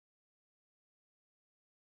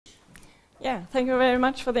Yeah, thank you very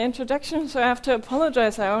much for the introduction. So I have to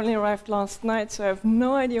apologize, I only arrived last night, so I have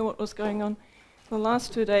no idea what was going on the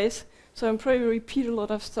last 2 days. So I'm probably repeat a lot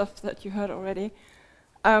of stuff that you heard already.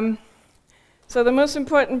 So the most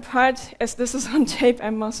important part, as this is on tape, I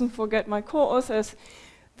mustn't forget my co-authors.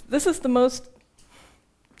 This is the most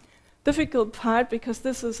difficult part because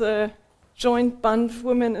this is a joint Bund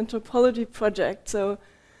Women in Topology project. So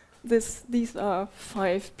these are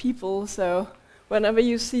 5 people. So whenever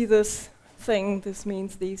you see this thing, this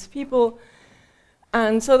means these people.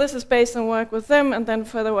 And so this is based on work with them and then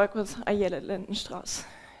further work with Ayele Lindenstrauss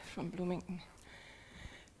from Bloomington.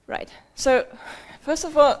 Right, so first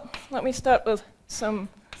of all, let me start with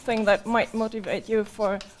something that might motivate you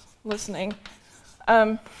for listening.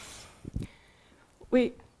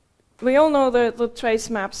 We all know the trace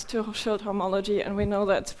maps to Hochschild homology, and we know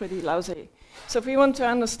that it's pretty lousy. So if we want to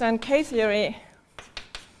understand K-theory,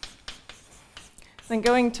 then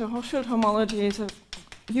going to Hochschild homology is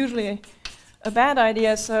usually a bad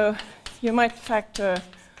idea, so you might factor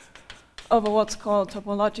over what's called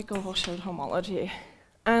Topological Hochschild homology.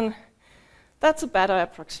 And that's a better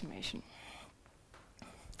approximation.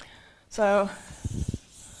 So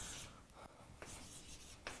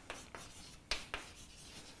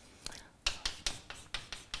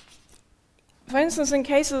for instance, in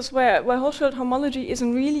cases where Hochschild homology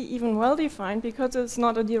isn't really even well defined because it's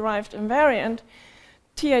not a derived invariant,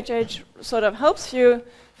 THH sort of helps you.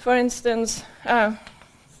 For instance,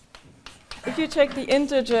 if you take the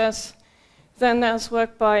integers, then there's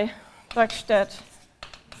work by Bergstedt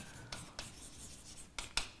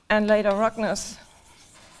and later Rognus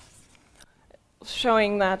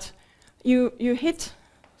showing that you hit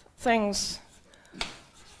things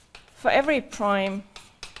for every prime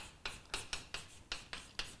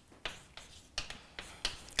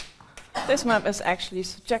this map is actually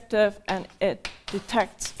surjective and it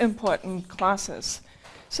detects important classes.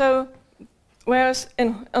 So whereas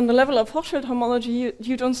on the level of Hochschild homology,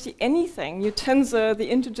 you don't see anything. You tensor the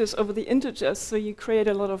integers over the integers, so you create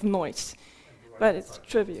a lot of noise. But it's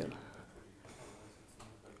trivial.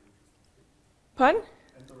 Pardon?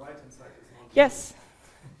 And the right-hand side is not. Yes.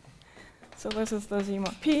 So this is the Z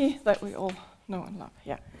mod P that we all know and love.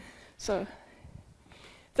 Yeah. So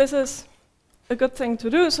this is a good thing to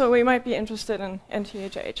do, so we might be interested in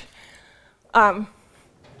THH.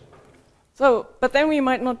 But then we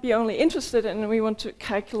might not be only interested in it, we want to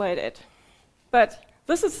calculate it. But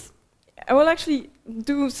this is, I will actually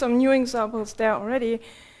do some new examples there already.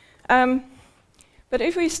 But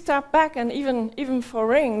if we step back, and even for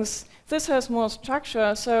rings, this has more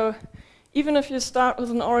structure. So even if you start with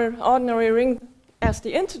an ordinary ring as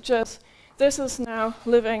the integers, this is now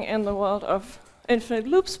living in the world of infinite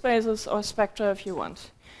loop spaces or spectra if you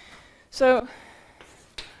want. So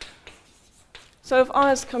if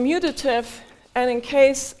R is commutative, and in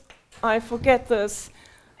case I forget this,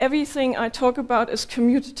 everything I talk about is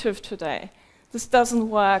commutative today. This doesn't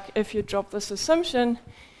work if you drop this assumption.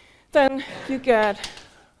 Then you get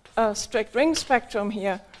a strict ring spectrum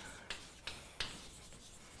here.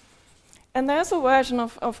 And there's a version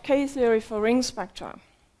of K-theory for ring spectra.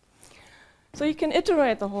 So you can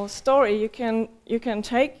iterate the whole story. You can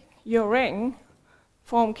take your ring,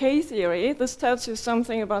 form K-theory. This tells you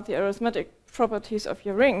something about the arithmetic properties of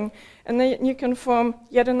your ring. And then you can form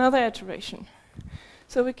yet another iteration.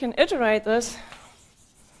 So we can iterate this.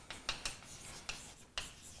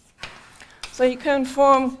 So you can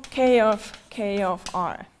form K of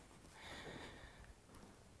R.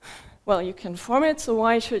 Well, you can form it, so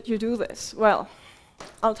why should you do this? Well,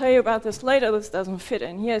 I'll tell you about this later. This doesn't fit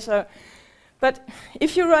in here. But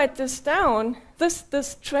if you write this down,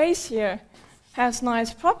 this trace here has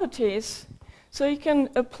nice properties. So you can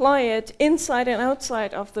apply it inside and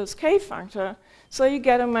outside of this K factor. So you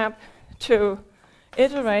get a map to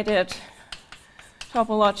iterated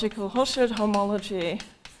topological Hochschild homology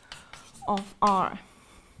of R.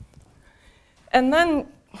 And then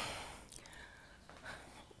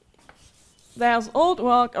there's old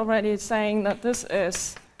work already saying that this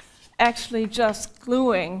is actually just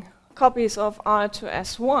gluing copies of R to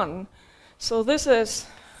S1. So this is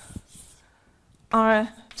R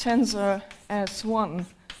tensor S1,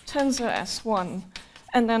 tensor S1.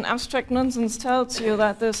 And then abstract nonsense tells you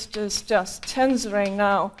that this is just tensoring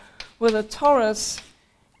now with a torus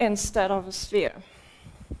instead of a sphere.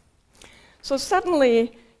 So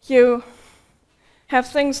suddenly you have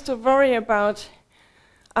things to worry about.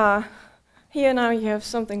 Here now you have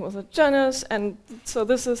something with a genus, and so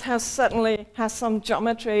this suddenly has some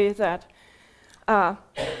geometry that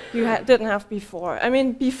you didn't have before. I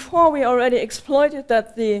mean, before we already exploited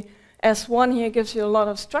that the S1 here gives you a lot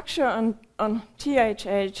of structure on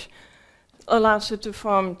THH. allows you to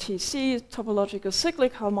form TC, topological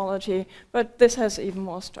cyclic homology, but this has even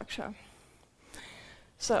more structure.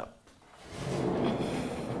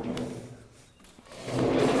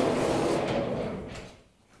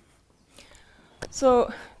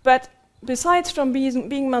 But besides from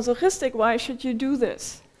being masochistic, why should you do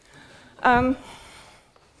this? Let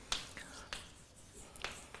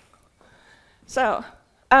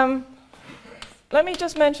me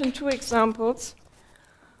just mention 2 examples.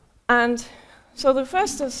 And so the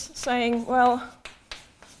first is saying, well,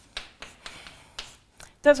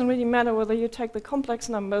 it doesn't really matter whether you take the complex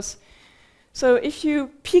numbers. So if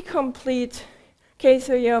you p-complete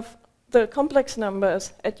K-theory of the complex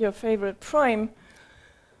numbers at your favorite prime,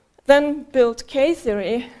 then build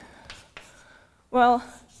K-theory, well,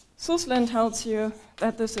 Suslin tells you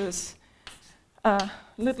that this is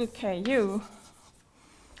little ku.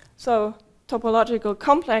 So topological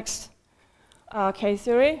complex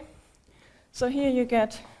K-theory. So here you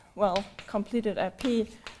get, well, completed at P.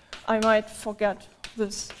 I might forget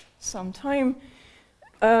this sometime.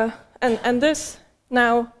 And this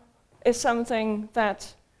now is something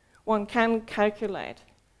that one can calculate.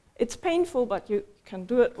 It's painful, but you can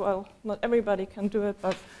do it. Well, not everybody can do it,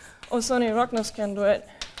 but Osoni Rognus can do it.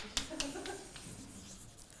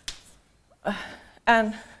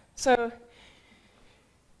 And so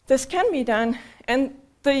this can be done. And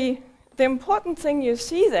the important thing you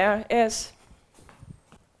see there is,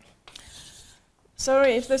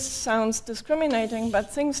 sorry if this sounds discriminating,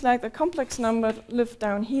 but things like the complex number live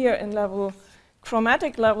down here in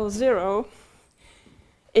chromatic level 0.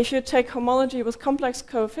 If you take homology with complex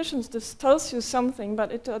coefficients, this tells you something,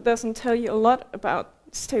 but it doesn't tell you a lot about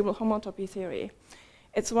stable homotopy theory.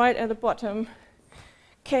 It's right at the bottom.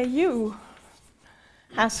 Ku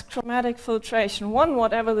has chromatic filtration. 1,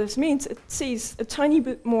 whatever this means, it sees a tiny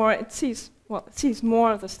bit more, it sees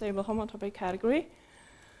more of the stable homotopy category.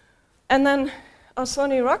 And then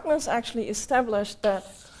Osoni Rognus actually established that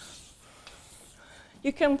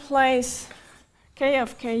you can place K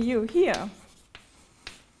of Ku here.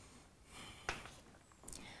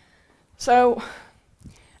 So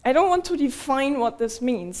I don't want to define what this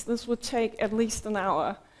means. This would take at least an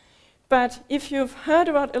hour. But if you've heard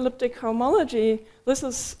about elliptic homology, this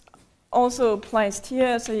is also placed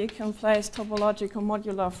here, so you can place topological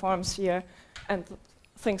modular forms here and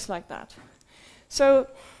things like that. So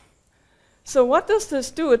what does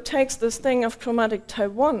this do? It takes this thing of chromatic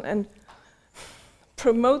type 1 and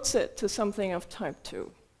promotes it to something of type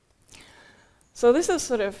 2. So this is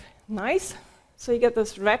sort of nice. So you get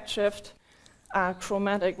this redshift,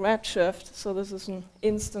 chromatic redshift. So this is an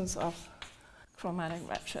instance of chromatic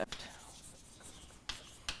redshift.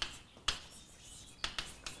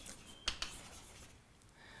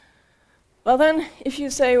 Well then, if you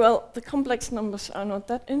say, well, the complex numbers are not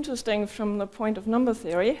that interesting from the point of number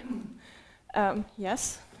theory,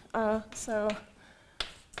 yes. But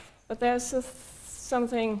there's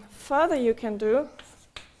something further you can do.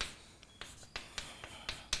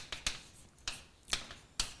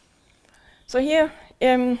 So here,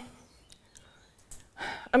 I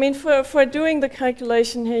mean, for doing the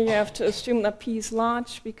calculation here, you have to assume that P is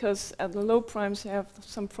large, because at the low primes you have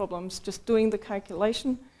some problems just doing the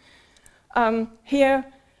calculation. Here,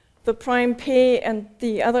 the prime P and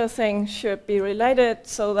the other thing should be related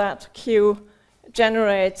so that Q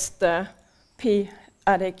generates the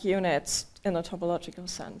p-adic units in a topological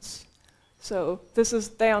sense. So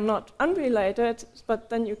they are not unrelated, but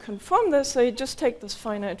then you confirm this, so you just take this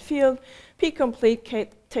finite field, p-complete,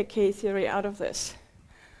 take K-theory out of this.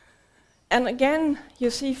 And again, you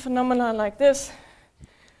see phenomena like this,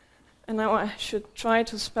 and now I should try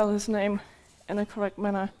to spell his name in a correct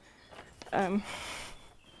manner.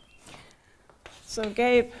 So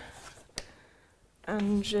Gabe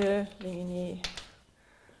Angelini.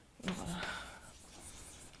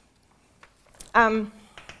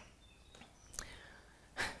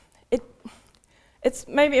 It's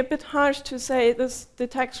maybe a bit harsh to say this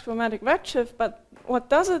detects chromatic redshift, but what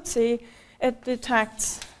does it see? It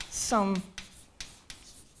detects some,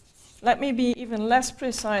 let me be even less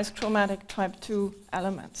precise, chromatic type 2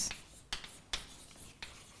 elements.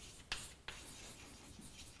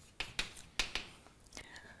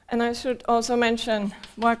 And I should also mention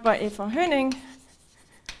work by Eva Hoening,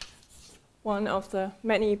 one of the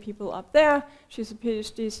many people up there. She's a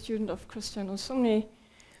PhD student of Christian Osumni.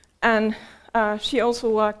 And she also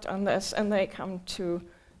worked on this, and they come to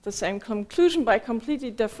the same conclusion by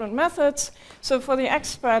completely different methods. So for the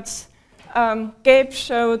experts, Gabe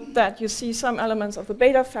showed that you see some elements of the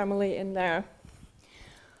beta family in there.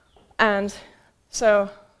 And so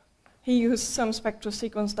he used some spectral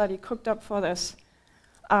sequence that he cooked up for this.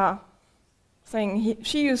 thing.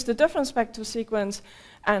 She used a different spectral sequence,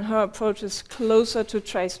 and her approach is closer to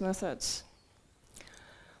trace methods.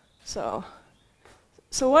 So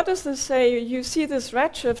what does this say? You see this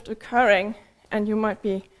redshift occurring, and you might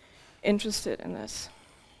be interested in this.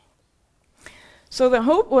 So the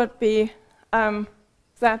hope would be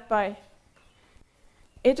that by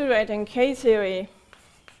iterating K-theory,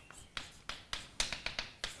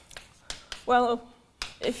 well,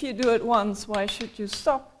 if you do it once, why should you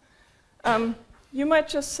stop? You might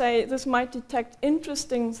just say this might detect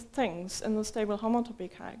interesting things in the stable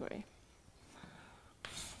homotopy category.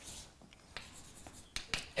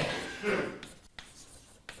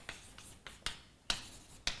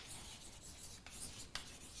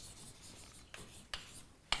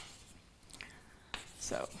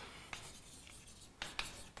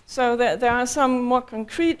 So there are some more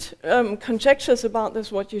concrete conjectures about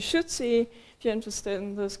this, what you should see. If you're interested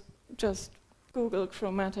in this, just Google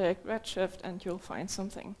chromatic redshift and you'll find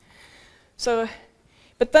something. So,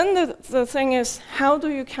 but then the thing is, how do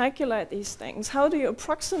you calculate these things? How do you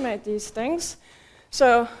approximate these things?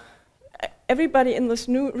 So everybody in this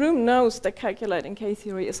new room knows that calculating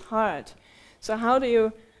K-theory is hard. So how do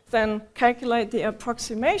you then calculate the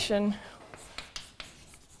approximation?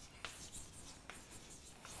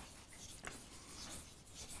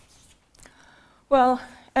 Well,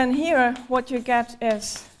 and here what you get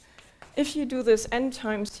is, if you do this n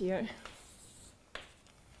times here,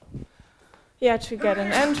 you actually get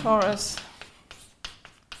an n torus.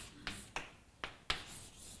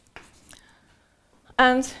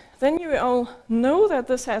 And then you all know that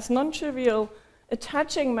this has non-trivial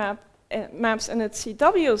attaching maps in its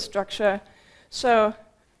CW structure. So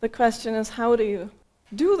the question is, how do you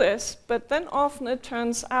do this? But then often it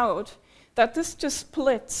turns out that this just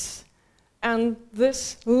splits, and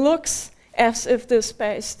this looks as if this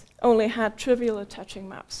space only had trivial attaching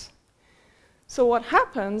maps. So what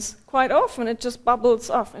happens, quite often, it just bubbles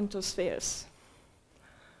off into spheres.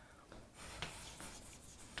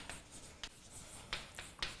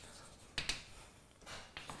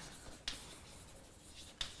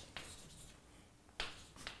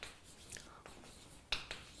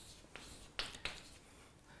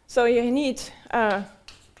 So you need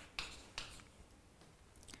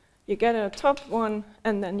you get a top one,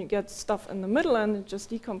 and then you get stuff in the middle, and it just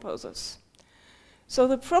decomposes. So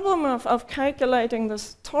the problem of calculating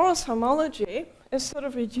this torus homology is sort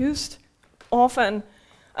of reduced often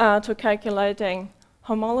to calculating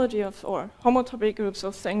homology of, or homotopy groups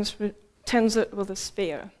of things tensored with a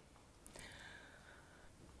sphere.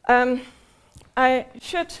 I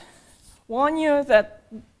should warn you that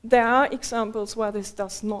there are examples where this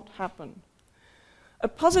does not happen. A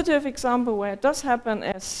positive example where it does happen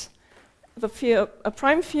is the field, a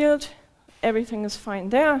prime field, everything is fine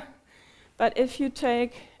there. But if you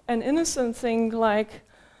take an innocent thing like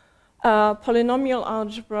polynomial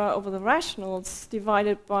algebra over the rationals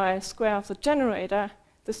divided by square of the generator,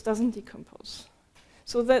 this doesn't decompose.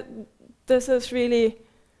 So that this is really,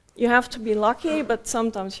 you have to be lucky, but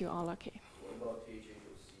sometimes you are lucky. What about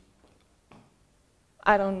THH?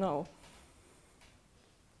 I don't know.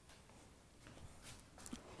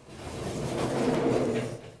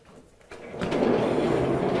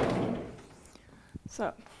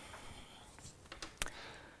 So,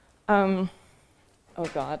 oh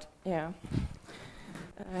God, yeah.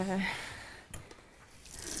 The remark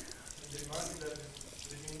that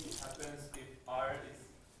living happens if R is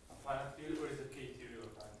a finite field, or is it K-theory or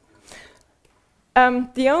finite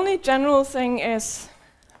field? The only general thing is,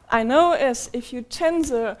 I know, is if you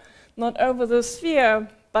tensor not over the sphere,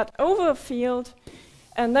 but over a field,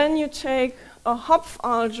 and then you take a Hopf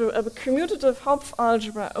algebra, a commutative Hopf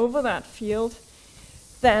algebra over that field,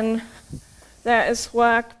 then there is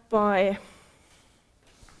work by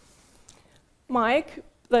Mike.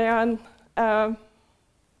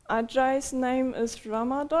 Ajay's name is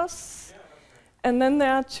Ramados, and then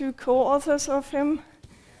there are two co-authors of him.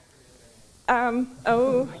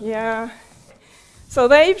 Oh, yeah. So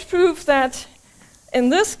they prove that in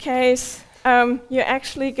this case, you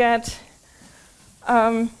actually get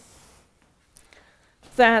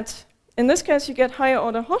that in this case you get higher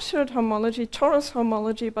order Hochschild homology, torus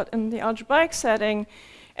homology, but in the algebraic setting,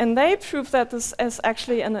 and they prove that this is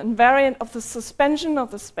actually an invariant of the suspension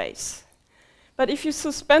of the space. But if you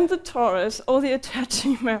suspend the torus, all the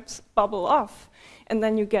attaching maps bubble off, and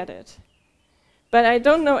then you get it. But I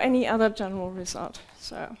don't know any other general result,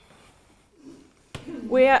 so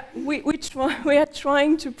we are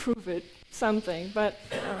trying to prove it something, but.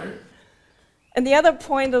 And the other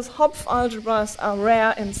point is Hopf algebras are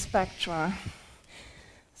rare in spectra.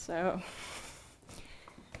 So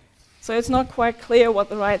So it's not quite clear what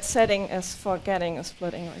the right setting is for getting a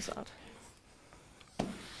splitting result.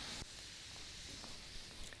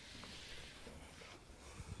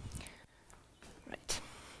 Right.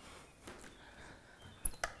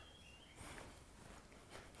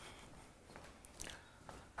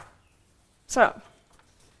 So,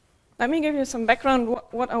 let me give you some background.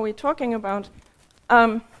 What are we talking about?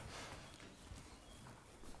 Can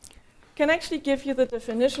actually give you the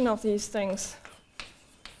definition of these things.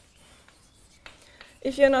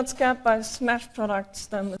 If you're not scared by smash products,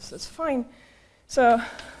 then this is fine. So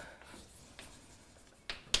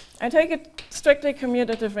I take a strictly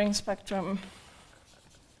commutative ring spectrum.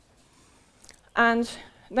 And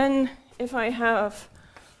then if I have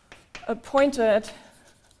a pointed,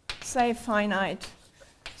 say, finite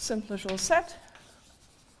simplicial set,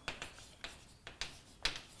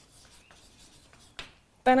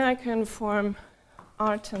 then I can form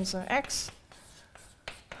R tensor X.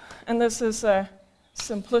 And this is a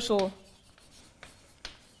simplicial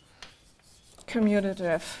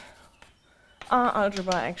commutative R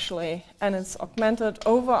algebra, actually. And it's augmented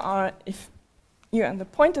over R if you're in the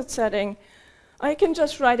pointed setting. I can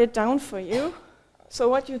just write it down for you. So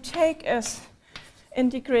what you take is, in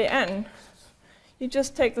degree n, you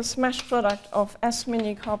just take the smash product of S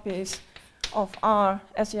mini copies of R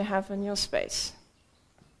as you have in your space.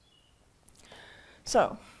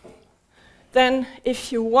 So then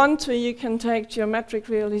if you want to, you can take geometric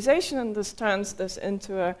realization, and this turns this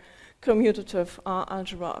into a commutative R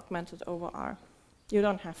algebra augmented over R. You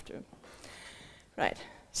don't have to. Right.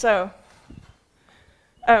 So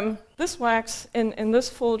this works in this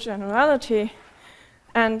full generality.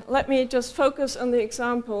 And let me just focus on the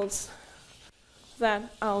examples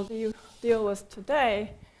that I'll deal with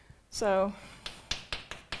today. So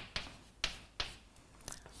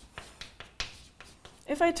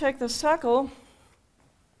if I take the circle,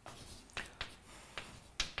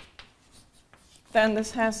 then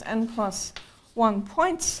this has n plus 1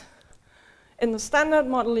 points. In the standard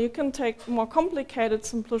model, you can take more complicated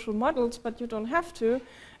simplicial models, but you don't have to.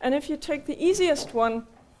 And if you take the easiest one,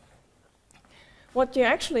 what you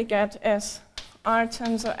actually get is R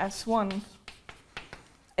tensor S1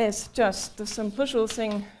 is just the simplicial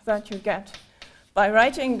thing that you get by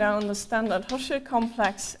writing down the standard Hochschild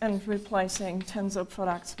complex and replacing tensor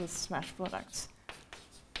products with smash products.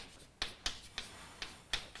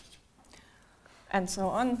 And so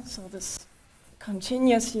on. So this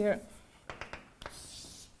continues here.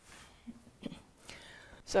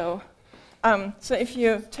 So if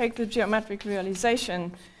you take the geometric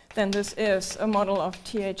realization, then this is a model of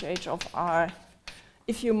THH of R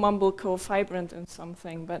if you mumble cofibrant in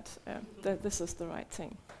something, but this is the right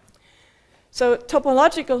thing. So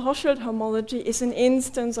topological Hochschild homology is an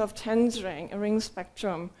instance of tensoring a ring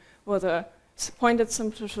spectrum with a pointed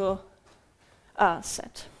simplicial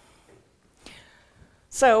set.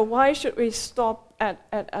 So why should we stop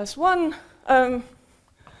at S1?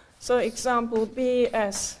 So example B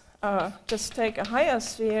is just take a higher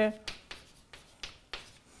sphere,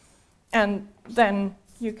 and then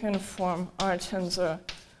you can form R tensor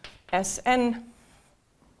Sn.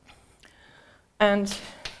 And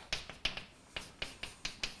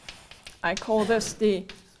I call this the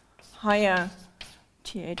higher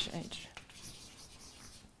THH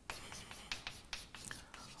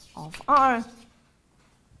of R.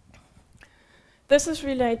 This is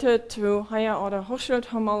related to higher order Hochschild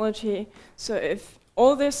homology. So if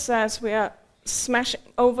all this says we are smashing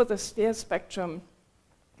over the sphere spectrum,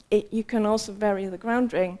 you can also vary the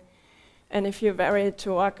ground ring. And if you vary it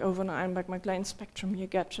to arc over an Einberg-MacLane spectrum, you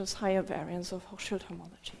get just higher variance of Hochschild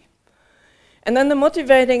homology. And then the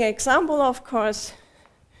motivating example, of course,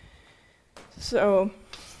 so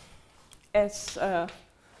let's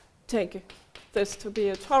take this to be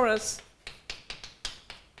a torus.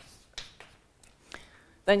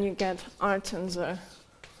 Then you get R tensor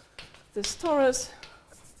this torus.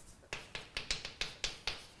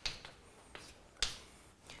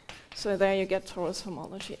 So there you get torus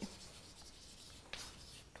homology.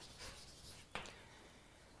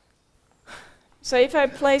 So if I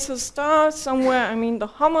place a star somewhere, I mean the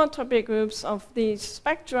homotopy groups of these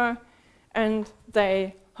spectra, and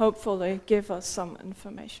they hopefully give us some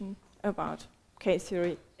information about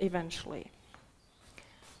K-theory eventually.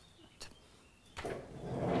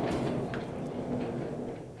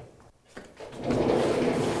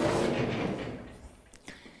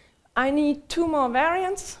 I need 2 more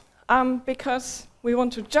variants because we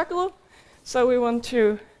want to juggle. So we want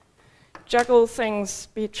to juggle things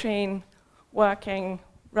between working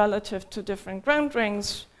relative to different ground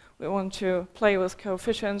rings. We want to play with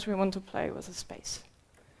coefficients. We want to play with a space.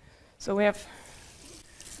 So we have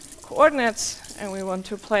coordinates, and we want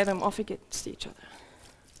to play them off against each other.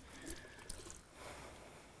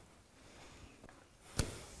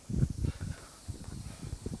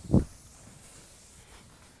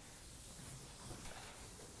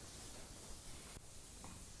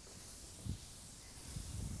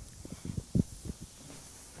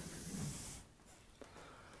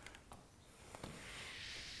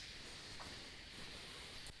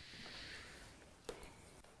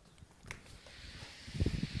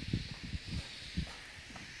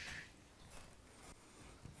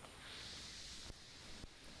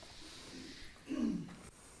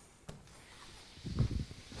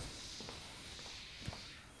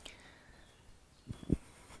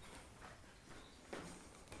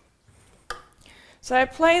 So I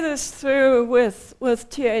play this through with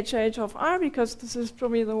THH of R because this is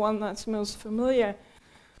probably the one that's most familiar.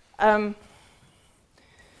 So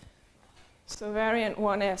variant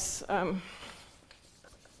one is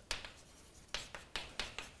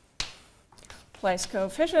place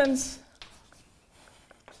coefficients.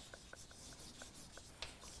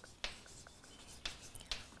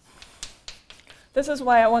 This is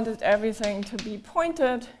why I wanted everything to be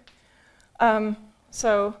pointed.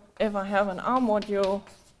 So if I have an R module,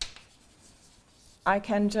 I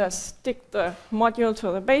can just stick the module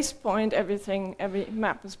to the base point. Every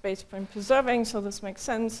map is base point preserving, so this makes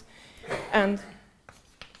sense. And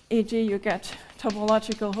e.g., you get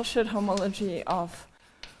topological Hochschild homology of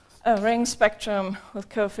a ring spectrum with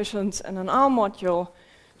coefficients in an R module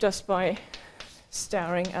just by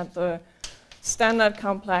staring at the standard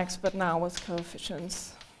complex, but now with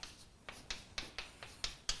coefficients.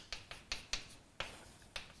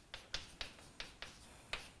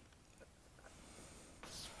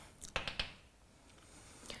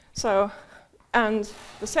 So, and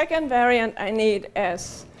the second variant I need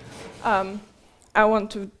is I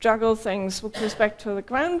want to juggle things with respect to the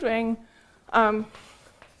ground ring.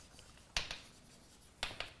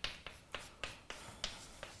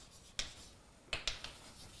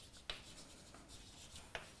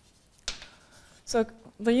 So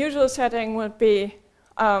the usual setting would be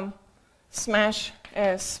smash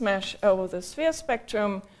is smash over the sphere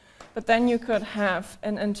spectrum, but then you could have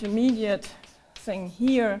an intermediate thing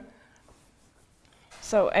here.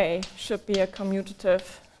 So A should be a commutative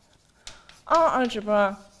R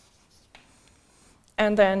algebra,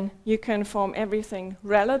 and then you can form everything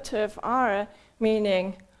relative R,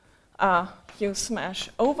 meaning you smash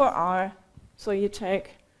over R, so you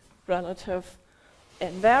take relative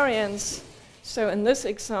invariance. So in this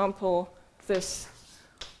example, this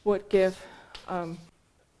would give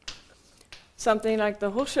something like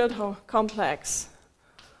the Hochschild complex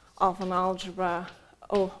of an algebra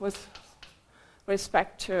with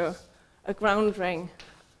respect to a ground ring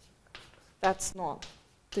that's not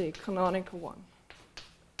the canonical one,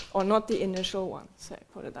 or not the initial one, say,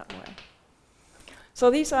 put it that way. So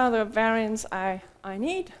these are the variants I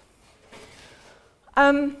need.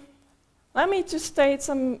 Let me just state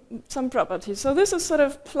some properties. So this is sort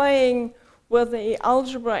of playing with the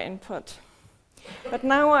algebra input. But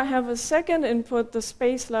now I have a second input, the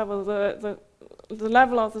space level, the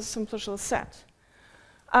level of the simplicial set.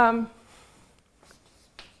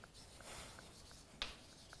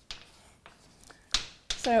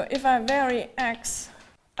 So if I vary x,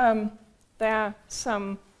 there are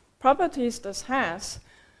some properties this has.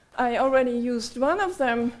 I already used one of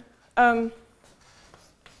them.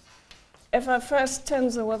 If I first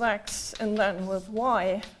tensor with x and then with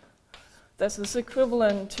y, this is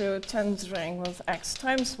equivalent to tensoring with x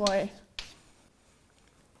times y.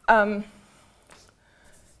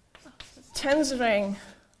 Tensoring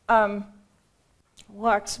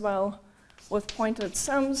works well with pointed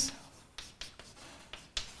sums.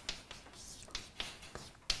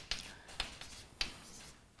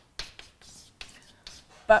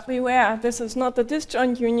 But beware, this is not the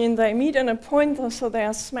disjoint union. They meet in a point, so they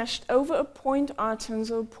are smashed over a point. R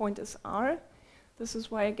tensor point is R. This is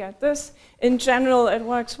why I get this. In general, it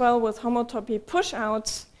works well with homotopy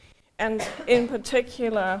push-outs. And in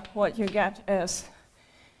particular, what you get is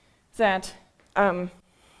that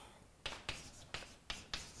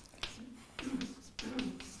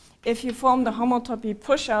if you form the homotopy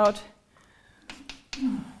push-out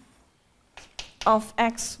of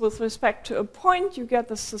x with respect to a point, you get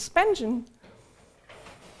the suspension.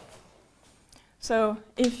 So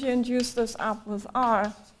if you induce this up with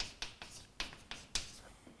R,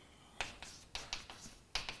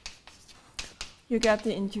 you get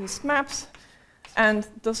the induced maps. And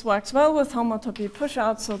this works well with homotopy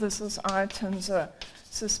pushout, so this is R tensor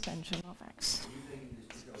suspension of x. Do you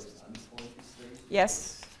think this is unpointed space?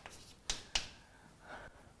 Yes.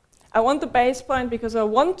 I want the base point because I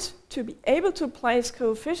want to be able to place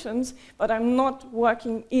coefficients, but I'm not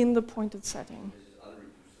working in the pointed setting. This is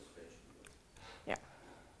unreduced suspension. Yeah.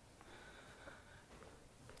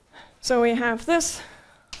 So we have this.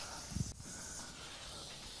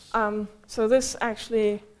 So this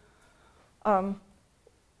actually, I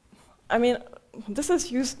mean, this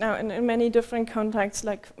is used now in many different contexts,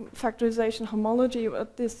 like factorization homology,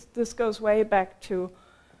 but this goes way back to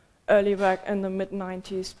early work in the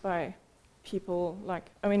mid-90s by people like,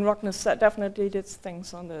 I mean, Rocknes definitely did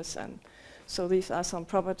things on this, and so these are some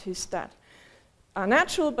properties that are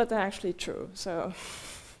natural, but they're actually true. So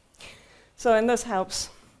and this helps.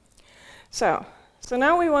 So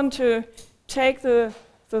now we want to take the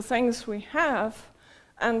things we have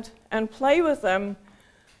and play with them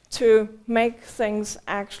to make things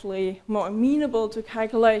actually more amenable to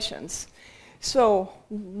calculations. So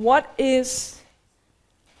what is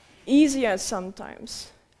easier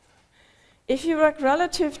sometimes? If you work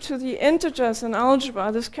relative to the integers in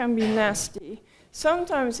algebra, this can be nasty.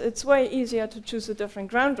 Sometimes it's way easier to choose a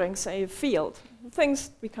different ground ring, say a field. Things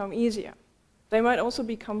become easier. They might also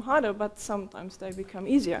become harder, but sometimes they become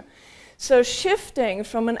easier. So shifting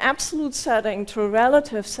from an absolute setting to a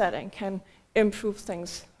relative setting can improve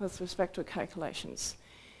things with respect to calculations.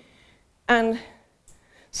 And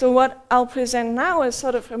so what I'll present now is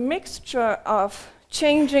sort of a mixture of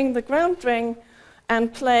changing the ground ring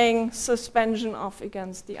and playing suspension off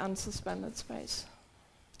against the unsuspended space.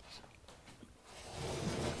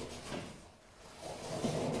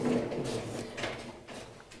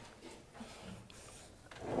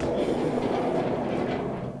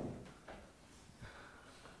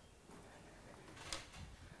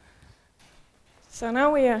 So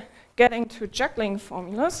now we are getting to juggling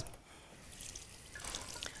formulas.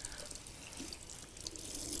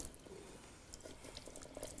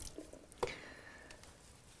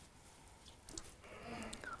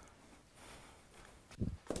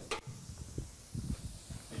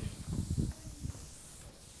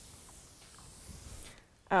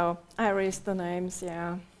 Oh, I erased the names,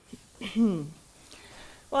 yeah.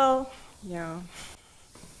 Well, yeah.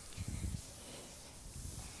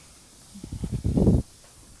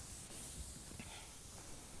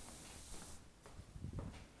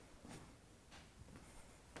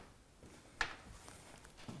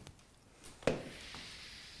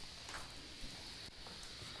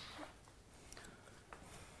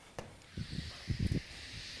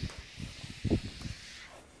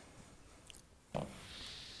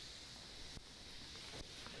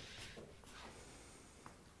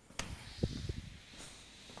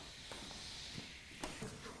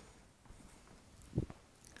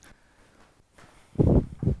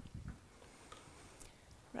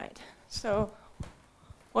 So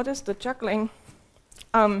what is the juggling?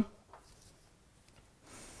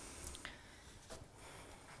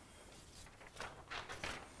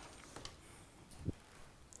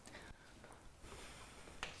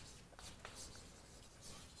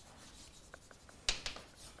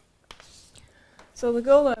 So the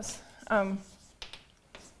goal is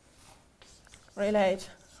relate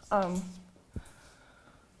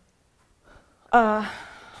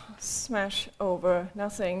smash over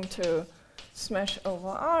nothing to smash over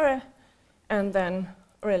R, and then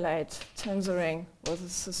relate tensoring with a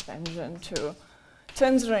suspension to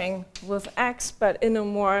tensoring with X, but in a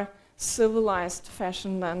more civilized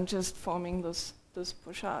fashion than just forming this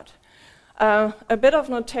push out. A bit of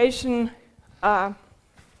notation.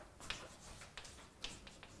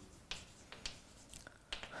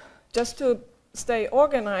 Just to stay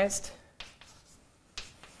organized,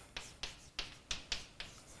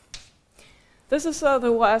 this is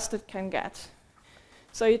the worst it can get.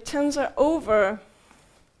 So you tensor over,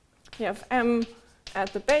 you have M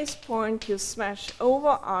at the base point, you smash over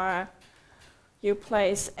R, you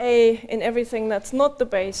place A in everything that's not the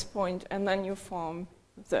base point, and then you form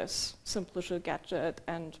this simplicial gadget,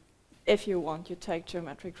 and if you want, you take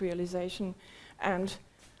geometric realization. And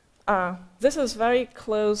this is very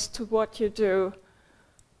close to what you do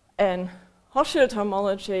in Hochschild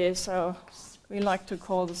homology, so we like to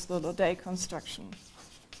call this the Lodé construction.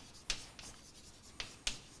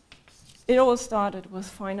 It all started with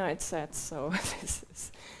finite sets, so this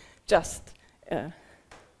is just an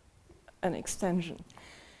extension.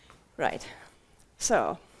 Right.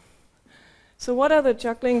 So what are the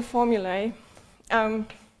juggling formulae?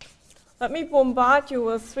 Let me bombard you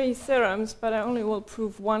with 3 theorems, but I only will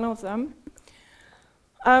prove one of them.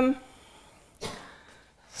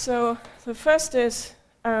 So the first is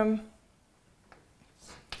if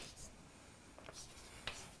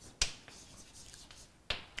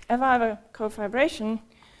I have a covibration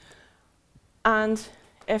and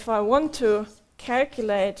if I want to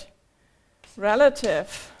calculate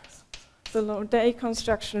relative, the Laudet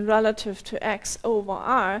construction relative to X over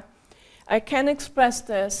R, I can express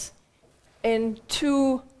this in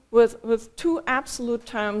with two absolute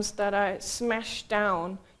terms that I smash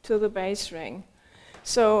down to the base ring.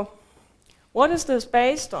 So what is this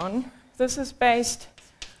based on? This is based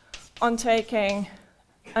on taking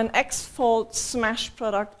an X-fold smash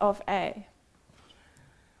product of A.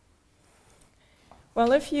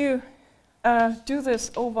 Well, if you do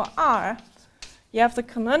this over R, you have the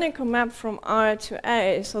canonical map from R to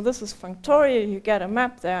A. So this is functorial, you get a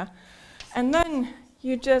map there. And then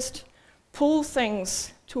you just pull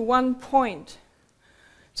things to one point.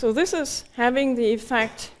 So this is having the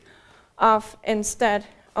effect of, instead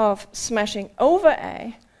of smashing over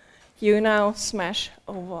A, you now smash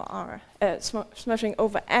over R. Smashing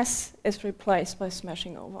over S is replaced by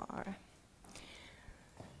smashing over R.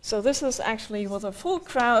 So this is actually with a full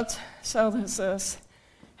crowd. So this is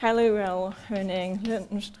Halliwell, Hoening,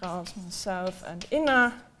 Lindenstrauss, myself, and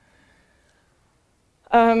Inna.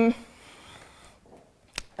 A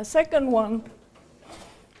second one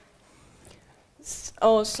is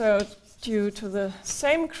also due to the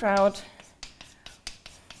same crowd.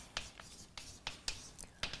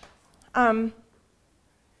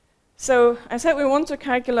 So I said we want to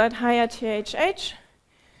calculate higher THH,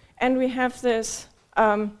 and we have this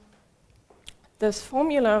this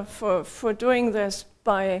formula for doing this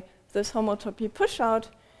by this homotopy pushout.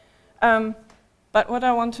 But what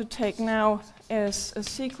I want to take now is a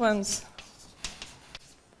sequence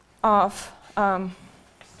of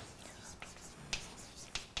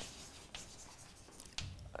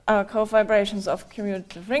cofibrations of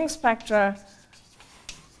commutative ring spectra.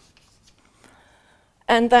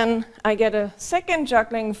 And then I get a second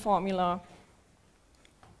juggling formula.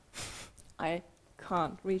 I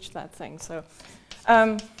can't reach that thing. So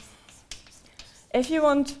if you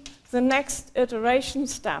want the next iteration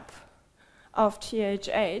step of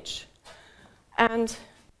THH, and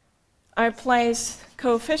I place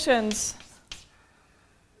coefficients,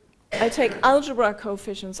 I take algebra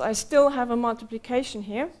coefficients, I still have a multiplication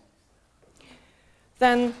here,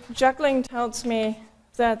 then juggling tells me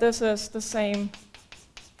that this is the same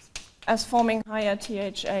as forming higher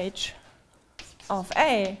THH of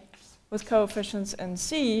A with coefficients in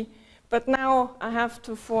C, but now I have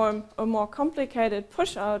to form a more complicated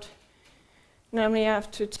pushout, namely I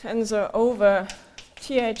have to tensor over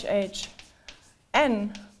THH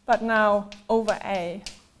n, but now over A,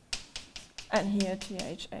 and here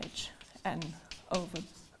THH n over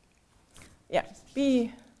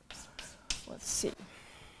B with C.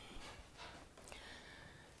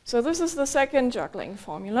 So this is the second juggling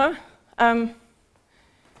formula.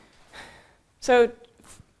 So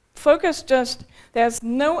focus just, there's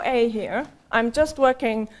no A here. I'm just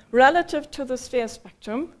working relative to the sphere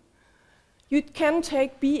spectrum. You can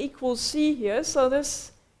take B equals C here, so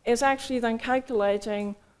this is actually then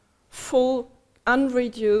calculating full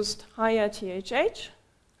unreduced higher THH.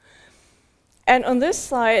 And on this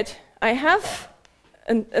side, I have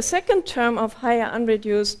a second term of higher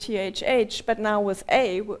unreduced THH, but now with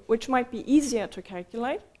A, which might be easier to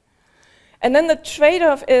calculate. And then the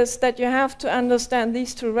trade-off is that you have to understand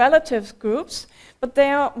these two relative groups, but they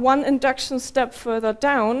are one induction step further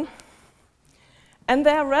down, and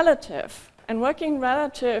they are relative. And working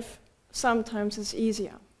relative sometimes is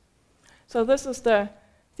easier. So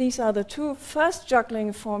these are the two first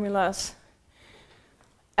juggling formulas,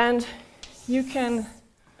 and you can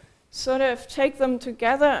sort of take them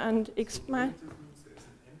together and expand.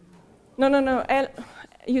 No.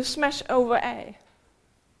 You smash over A.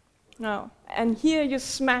 No. And here you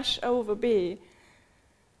smash over B.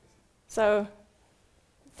 So,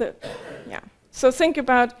 So think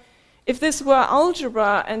about if this were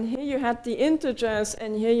algebra and here you had the integers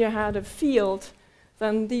and here you had a field,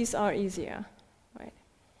 then these are easier, right?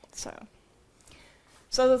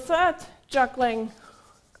 So the third juggling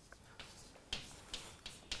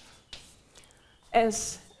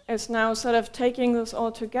is now sort of taking this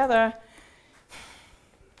all together.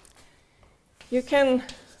 You can,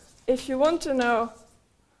 if you want to know,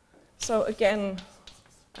 so again,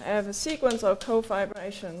 I have a sequence of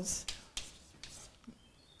cofibrations.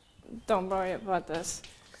 Don't worry about this.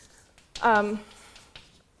 And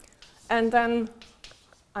then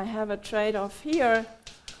I have a trade-off here.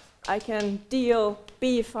 I can deal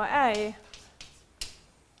B for A.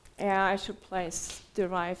 Yeah, I should place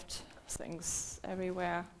derived things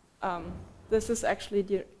everywhere. This is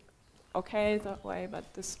actually okay that way,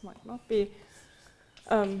 but this might not be.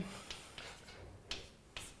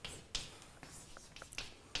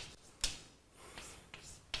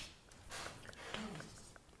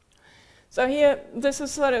 So here, this is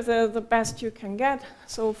sort of the best you can get.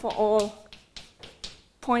 So for all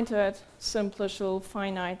pointed simplicial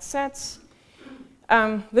finite sets,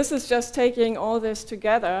 this is just taking all this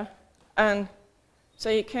together, and so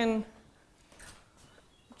you can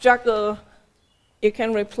juggle, you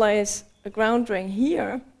can replace a ground ring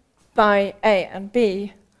here by A and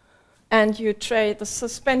B, and you trade the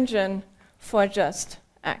suspension for just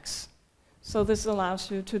X. So this allows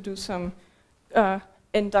you to do some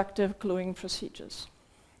inductive gluing procedures.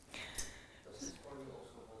 Does this formula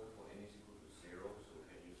also hold for n is equal to 0? So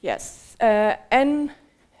can you Yes.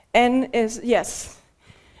 N is, yes.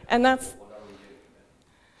 And that's, what are we getting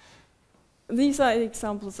then? these are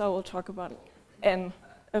examples I will talk about in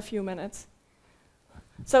a few minutes.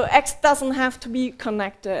 So X doesn't have to be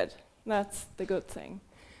connected. That's the good thing.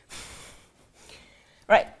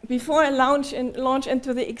 Right, before I launch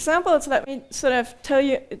into the examples, let me sort of tell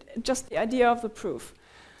you just the idea of the proof.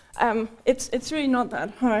 It's really not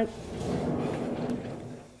that hard.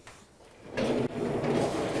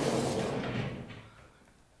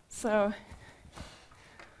 So,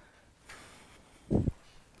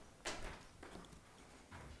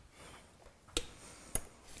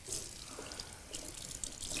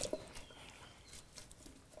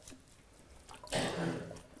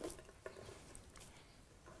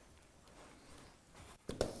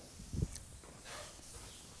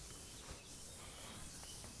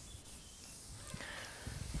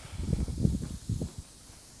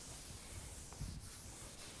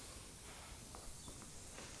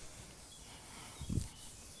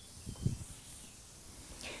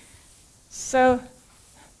 So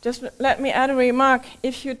just let me add a remark.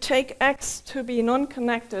 If you take X to be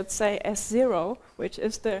non-connected, say S0, which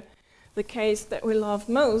is the case that we love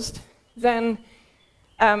most, then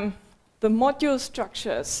the module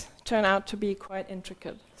structures turn out to be quite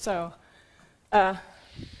intricate. So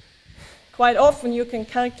quite often you can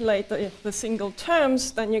calculate the single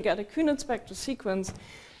terms, then you get a Kuhn spectral sequence,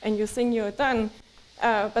 and you think you're done.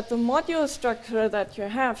 But the module structure that you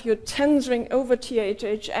have, you're tensoring over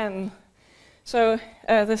THHN. So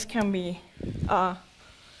this can be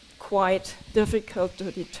quite difficult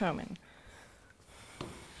to determine.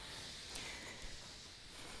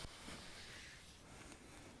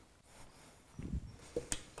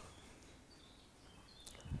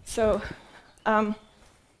 So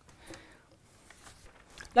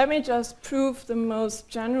let me just prove the most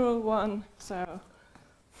general one. So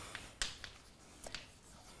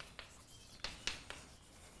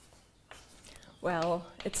well,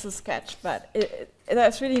 it's a sketch, but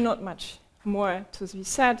there's really not much more to be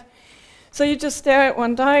said. So you just stare at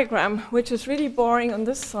one diagram, which is really boring on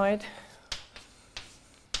this side.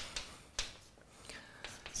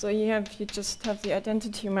 So you just have the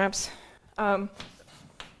identity maps.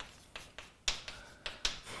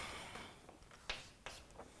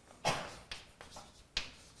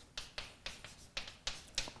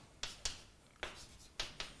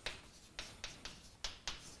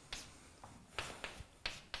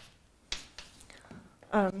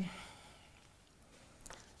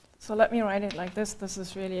 So let me write it like this. This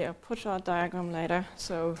is really a push-out diagram later.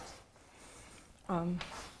 So and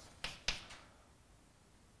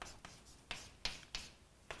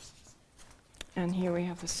here we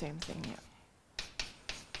have the same thing here.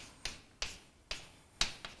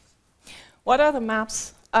 What are the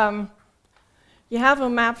maps? You have a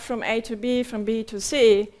map from A to B, from B to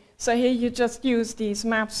C. So here you just use these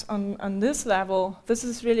maps on this level. This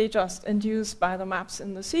is really just induced by the maps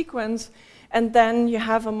in the sequence. And then you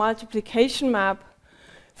have a multiplication map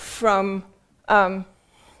from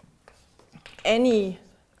any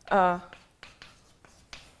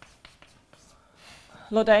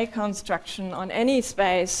Lodé construction on any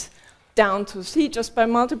space down to C just by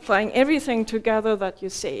multiplying everything together that you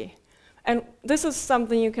see. And this is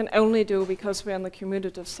something you can only do because we're in the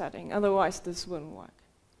commutative setting. Otherwise, this wouldn't work.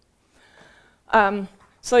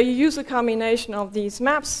 So you use a combination of these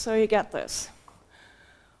maps, so you get this.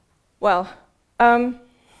 Well,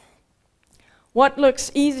 what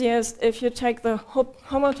looks easiest if you take the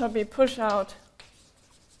homotopy push-out?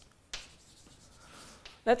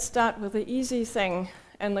 Let's start with the easy thing.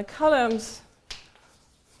 And the columns,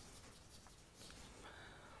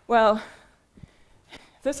 well,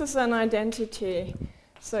 this is an identity.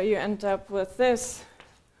 So you end up with this.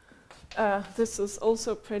 This is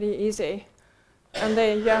also pretty easy. And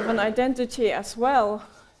then you have an identity as well.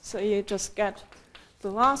 So you just get the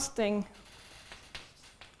last thing.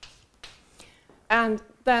 And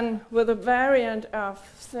then with a variant of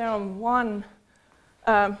theorem 1,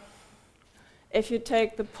 if you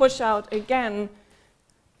take the push out again,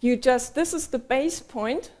 this is the base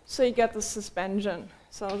point, so you get the suspension.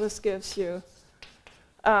 So this gives you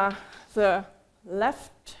the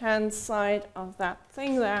left-hand side of that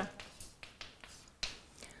thing there.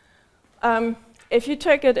 If you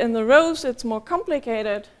take it in the rows, it's more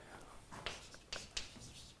complicated.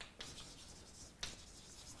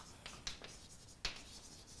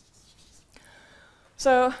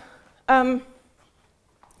 So,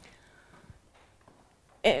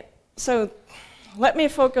 so let me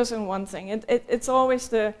focus on one thing. It's always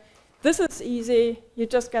this is easy. You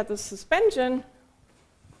just get the suspension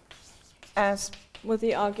as with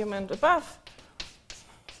the argument above.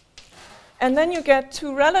 And then you get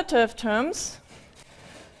two relative terms.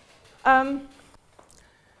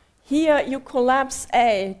 Here you collapse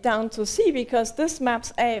A down to C because this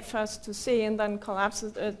maps A first to C and then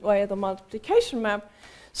collapses it via the multiplication map.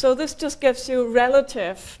 So this just gives you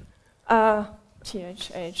relative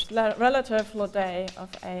THH, relative Lode of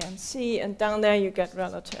A and C, and down there you get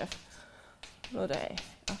relative Lode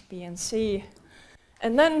of B and C.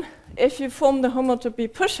 And then if you form the homotopy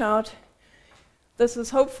pushout, this is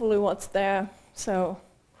hopefully what's there. So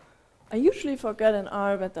I usually forget an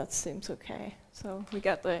R, but that seems okay. So we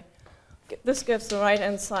get this gives the right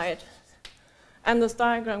hand side. And this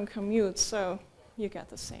diagram commutes, so you get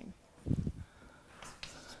the same.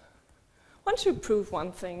 One should prove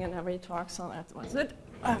one thing in every talk, so that was it.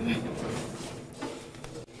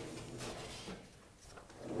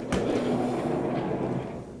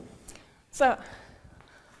 So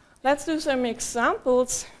let's do some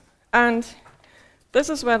examples. And this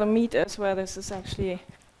is where the meat is, where this is actually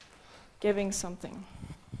giving something.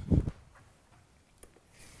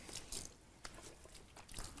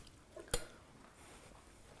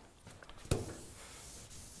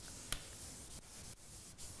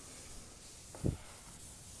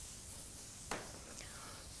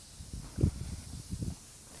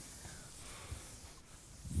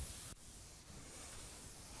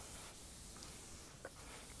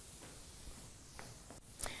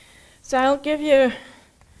 So I'll give you,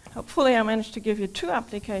 hopefully I managed to give you two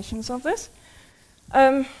applications of this.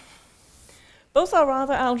 Both are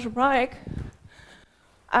rather algebraic.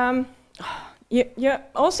 You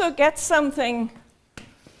also get something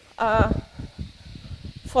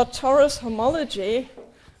for torus homology,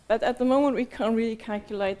 but at the moment we can't really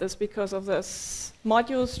calculate this because of this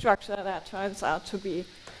module structure that turns out to be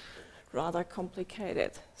rather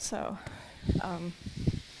complicated. So.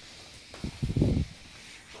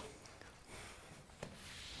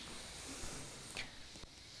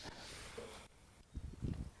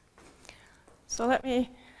 So let me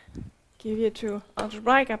give you two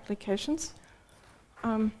algebraic applications.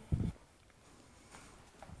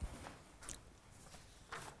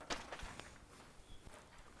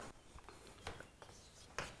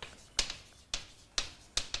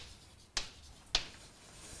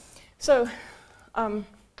 So the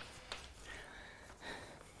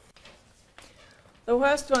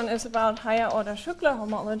first one is about higher order Shukla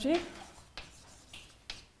homology.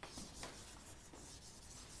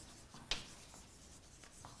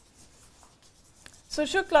 So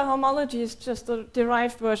Shukla homology is just a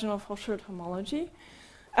derived version of Hochschild homology.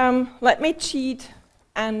 Let me cheat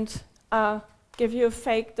and give you a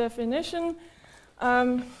fake definition.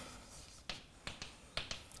 So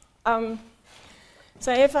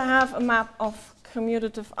if I have a map of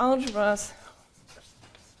commutative algebras,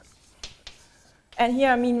 and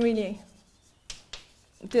here I mean really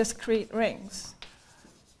discrete rings,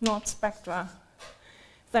 not spectra,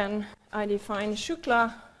 then I define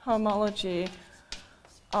Shukla homology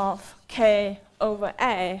of K over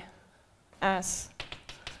A as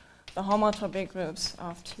the homotopy groups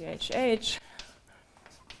of THH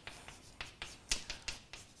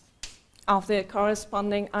of the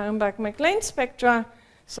corresponding Ironberg-MacLane spectra.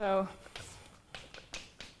 So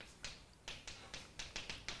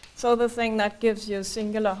the thing that gives you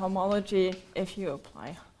singular homology if you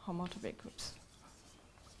apply homotopy groups.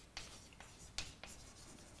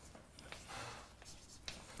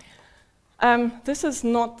 This is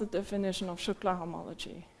not the definition of Shukla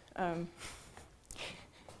homology.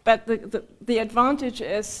 But the advantage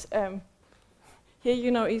is here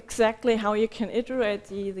you know exactly how you can iterate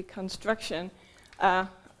the construction. I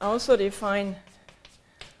also define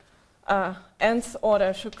nth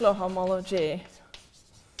order Shukla homology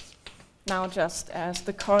now just as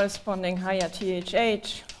the corresponding higher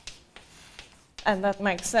THH. And that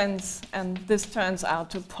makes sense. And this turns out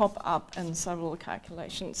to pop up in several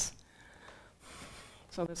calculations.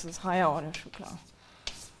 So this is higher order Shukla.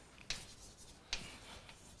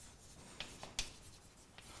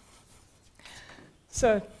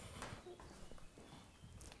 So,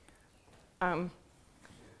 So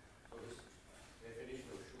this definition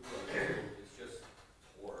of Shukla is just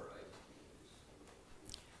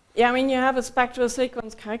yeah, I mean, you have a spectral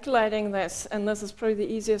sequence calculating this, and this is probably the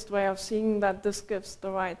easiest way of seeing that this gives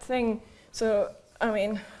the right thing. So, I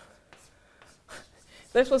mean,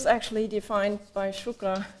 this was actually defined by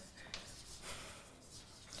Shukla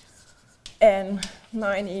in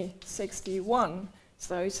 1961.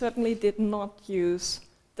 So he certainly did not use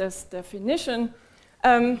this definition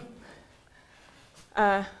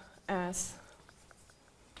as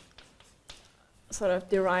sort of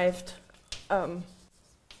derived,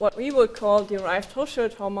 what we would call derived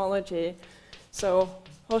Hochschild homology. So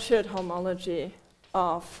Hochschild homology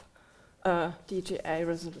of DGA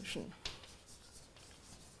resolution.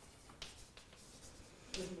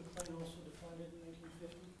 Did McLean also define it in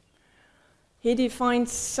 1950? He defined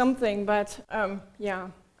something, but yeah,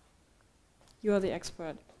 you're the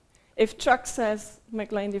expert. If Chuck says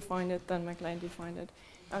McLean defined it, then McLean defined it.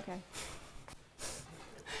 Okay.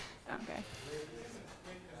 Okay.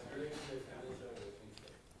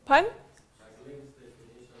 Pardon?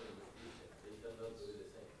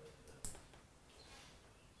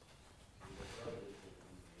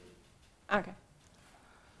 Okay.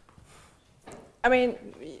 I mean,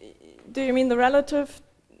 do you mean the relative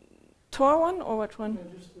Tor one, or which one? No,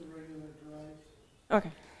 just the regular derived.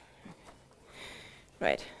 Okay.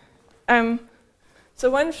 Right. So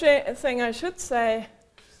one thing I should say,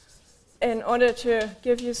 in order to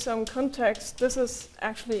give you some context, this is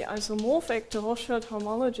actually isomorphic to Hochschild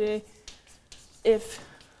homology if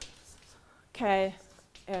K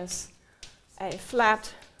is a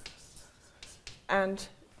flat, and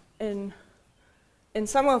in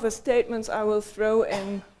some of the statements I will throw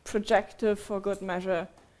in projective for good measure.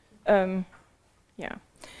 Yeah.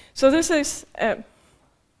 So this is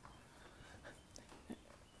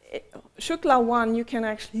Shukla 1 you can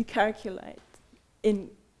actually calculate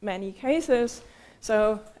in many cases.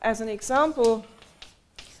 So as an example,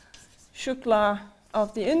 Shukla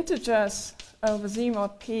of the integers over Z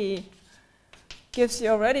mod P gives you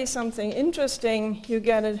already something interesting. You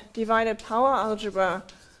get a divided power algebra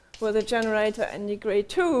with a generator in degree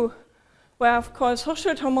 2, where of course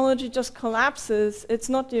Hochschild homology just collapses. It's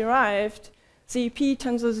not derived. ZP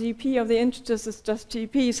tensor ZP of the integers is just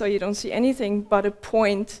GP, so you don't see anything but a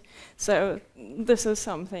point. So this is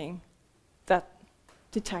something that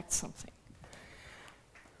detects something.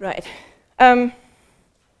 Right.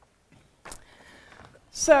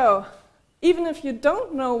 So even if you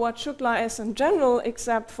don't know what Shukla is in general,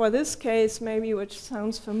 except for this case maybe, which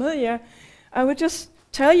sounds familiar, I would just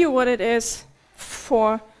tell you what it is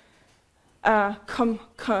for augmented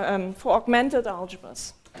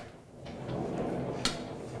algebras.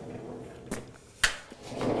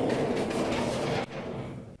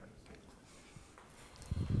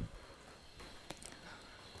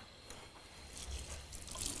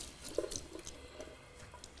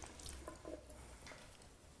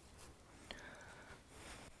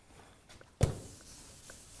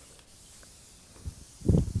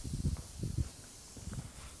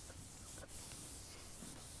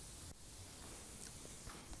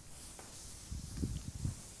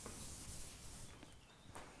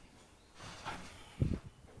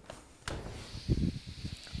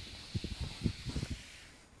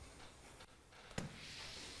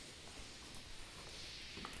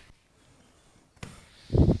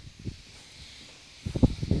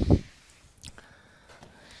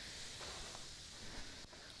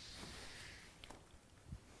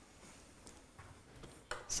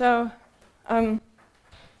 So the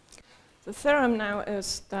theorem now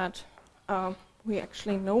is that we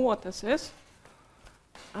actually know what this is.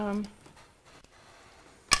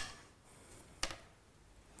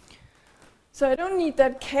 So I don't need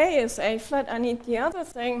that K is A flat, I need the other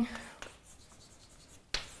thing.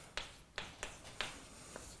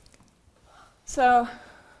 So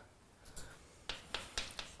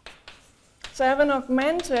I have an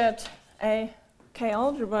augmented A K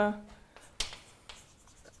algebra.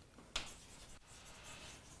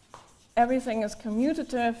 Everything is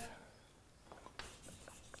commutative.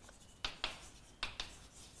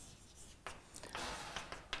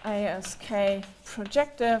 A is K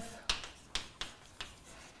projective.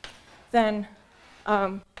 Then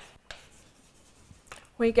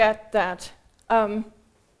we get that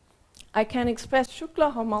I can express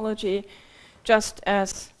Shukla homology just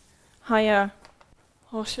as higher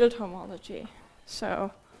Hochschild homology.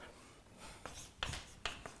 So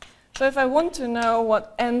if I want to know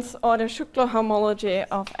what nth order Shukla homology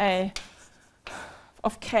of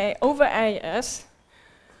K over A is,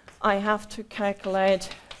 I have to calculate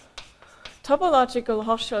topological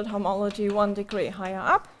Hochschild homology 1 degree higher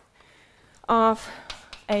up of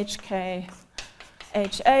HK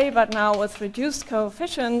HA, but now with reduced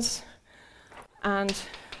coefficients, and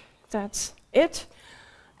That's it.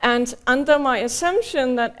 And under my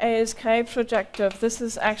assumption that A is K projective, this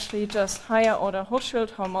is actually just higher order Hochschild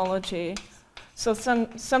homology. So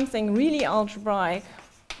something really algebraic.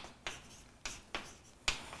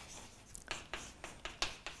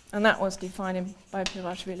 And that was defined by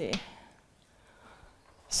Pirashvili.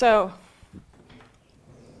 So,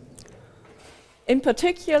 in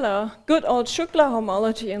particular, good old Shukla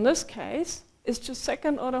homology in this case is just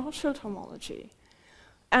second order Hochschild homology.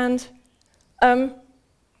 And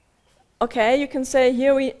okay, you can say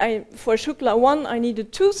here for Shukla 1 I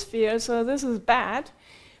needed 2 spheres, so this is bad.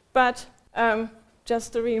 But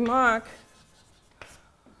just a remark,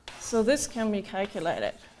 so this can be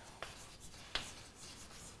calculated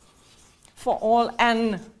for all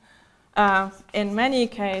n in many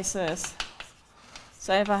cases.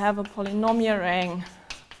 So if I have a polynomial ring,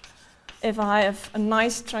 if I have a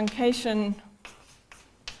nice truncation,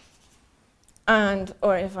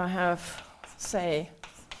 or if I have, say,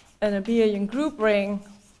 an abelian group ring,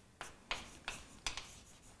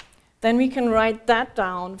 then we can write that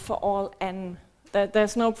down for all n.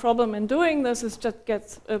 There's no problem in doing this.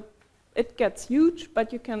 It gets huge,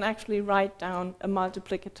 but you can actually write down a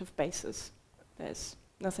multiplicative basis. There's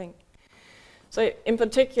nothing. So in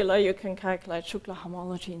particular, you can calculate Shukla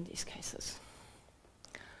homology in these cases.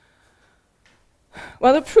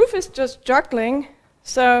 Well, the proof is just juggling.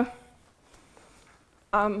 So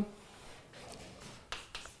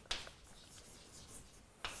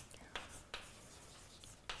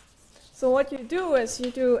so what you do is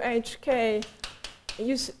you do HK,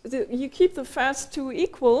 you keep the first two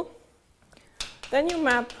equal, then you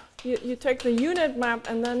map, you take the unit map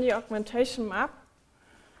and then the augmentation map,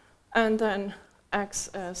 and then X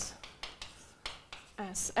as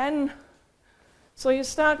Sn. So you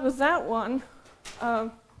start with that one.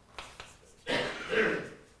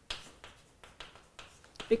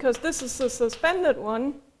 Because this is the suspended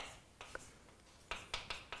one.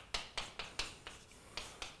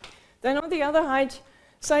 Then on the other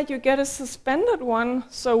side, you get a suspended one.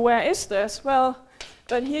 So where is this? Well,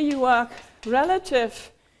 but here you work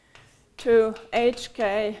relative to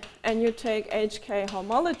HK, and you take HK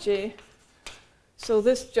homology. So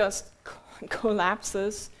this just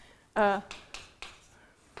collapses.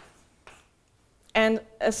 And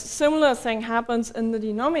a similar thing happens in the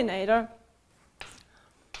denominator,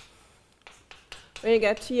 where you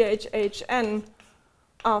get THHN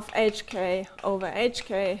of HK over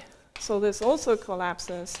HK. So this also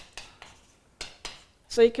collapses.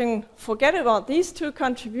 So you can forget about these two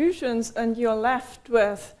contributions, and you're left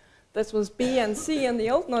with, this was B and C in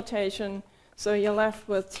the old notation, so you're left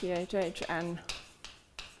with THHN,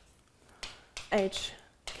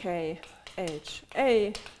 HK,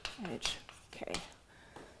 HA, HK.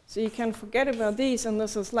 So you can forget about these, and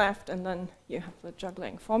this is left, and then you have the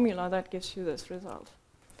juggling formula that gives you this result.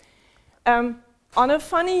 On a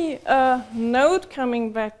funny note,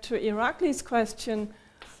 coming back to Irakli's question,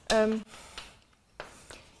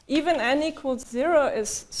 even n equals 0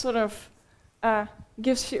 is sort of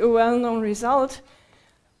gives you a well-known result.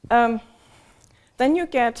 Then you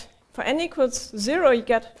get, for n equals 0, you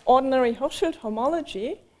get ordinary Hochschild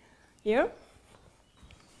homology here.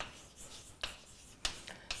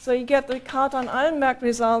 So you get the Cartan-Allenberg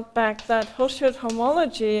result back that Hochschild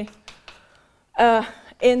homology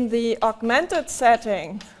in the augmented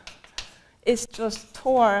setting is just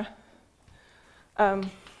tor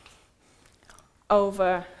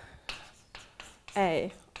over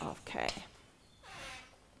A of K.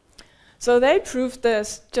 So they proved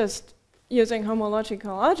this just using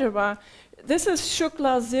homological algebra. This is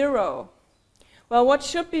Shukla 0. Well, what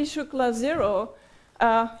should be Shukla 0?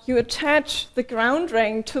 You attach the ground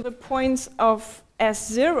ring to the points of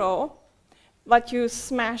S0, but you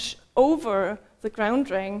smash over the ground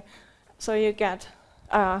ring, so you get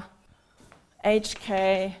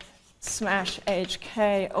HK smash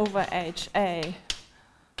HK over HA.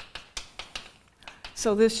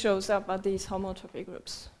 So this shows up at these homotopy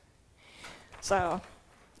groups. So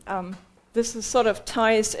this is sort of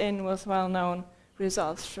ties in with well-known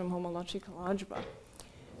results from homological algebra.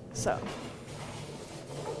 So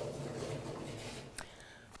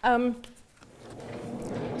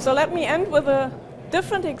so let me end with a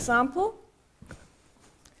different example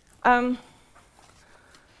that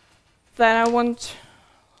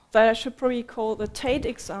I should probably call the Tate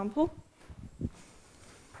example.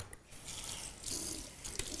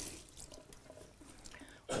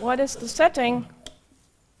 What is the setting?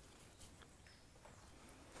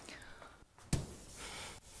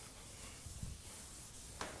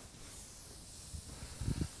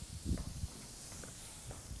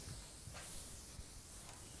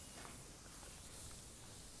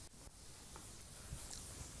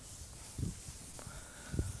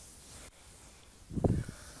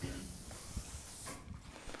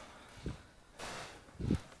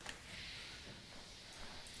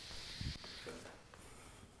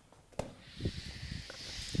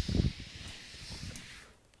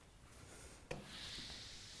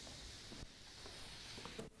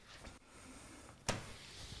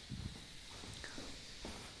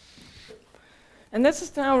 And this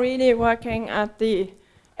is now really working at the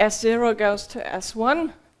S0 goes to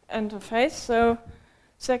S1 interface. So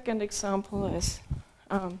second example is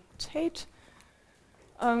Tate.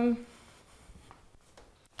 So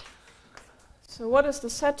what is the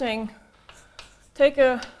setting? Take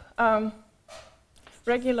a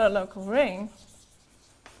regular local ring.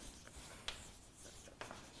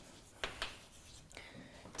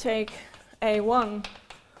 Take A1,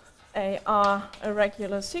 AR, a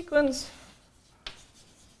regular sequence.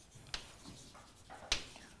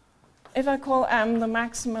 If I call M the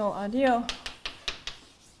maximal ideal,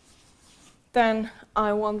 then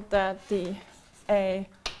I want that the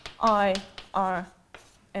AI are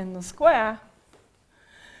in the square.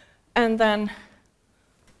 And then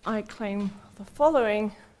I claim the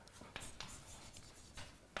following.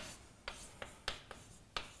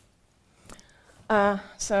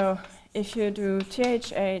 So if you do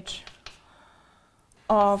THH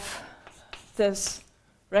of this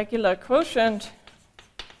regular quotient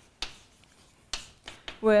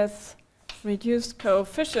with reduced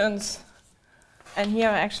coefficients, and here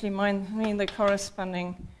I actually mean the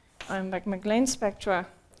corresponding Maclaurin spectra,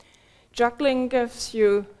 juggling gives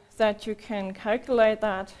you that you can calculate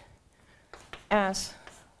that as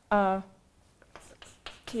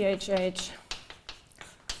THH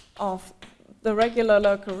of the regular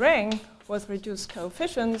local ring with reduced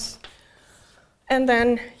coefficients, and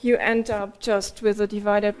then you end up just with a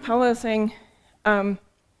divided power thing on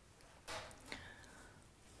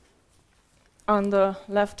the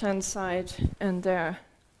left-hand side, and there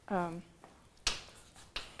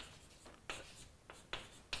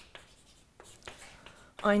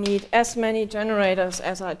I need as many generators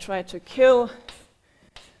as I try to kill,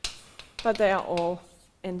 but they are all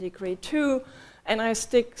in degree 2, and I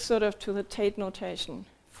stick sort of to the Tate notation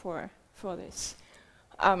for this.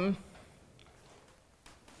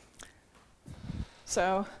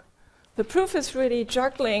 So the proof is really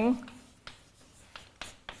juggling.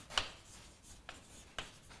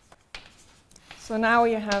 So now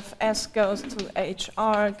you have S goes to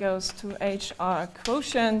HR, goes to HR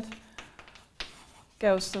quotient,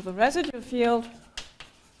 goes to the residue field,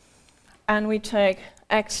 and we take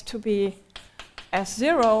X to be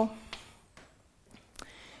S0,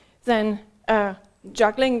 then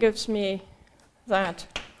juggling gives me that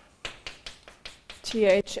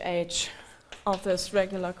THH of this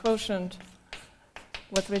regular quotient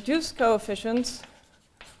with reduced coefficients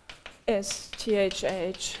is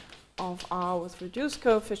THH of R with reduced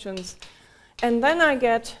coefficients. And then I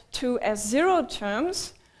get two S0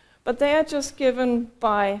 terms, but they are just given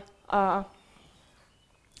by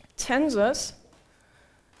tensors.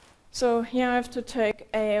 So here I have to take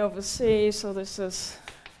A over C, so this is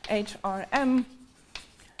HRM,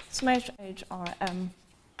 smash HRM,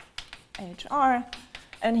 HR.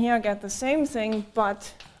 And here I get the same thing,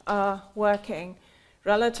 but working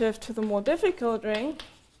relative to the more difficult ring.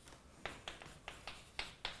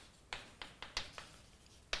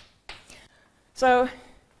 So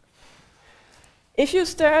if you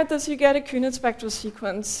stare at this, you get a Kuhnert spectral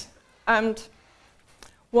sequence. And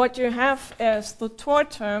what you have is the Tor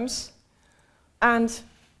terms. And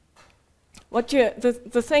what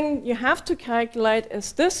the thing you have to calculate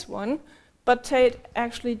is this one, but Tate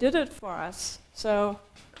actually did it for us. So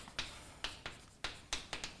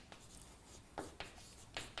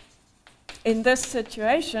in this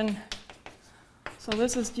situation, so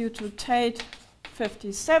this is due to Tate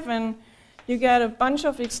 57, you get a bunch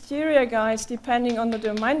of exterior guys depending on the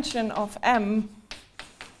dimension of M.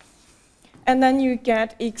 And then you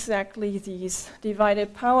get exactly these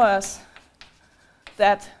divided powers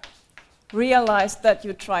that realize that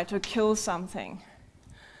you try to kill something.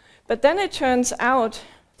 But then it turns out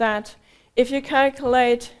that if you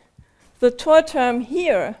calculate the Tor term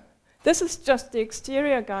here, this is just the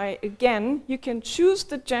exterior guy again. You can choose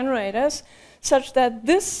the generators such that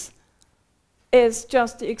this is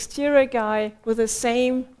just the exterior guy with the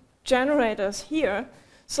same generators here.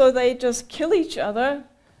 So they just kill each other.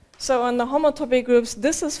 So on the homotopy groups,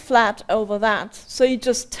 this is flat over that. So you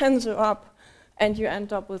just tensor up and you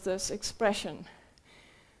end up with this expression.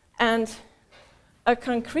 And a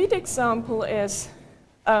concrete example is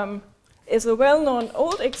a well-known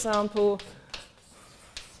old example.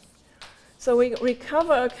 So we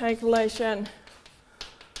recover a calculation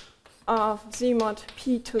of Z mod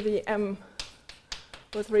P to the M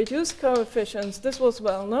with reduced coefficients. This was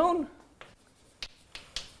well known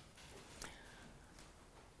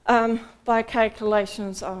by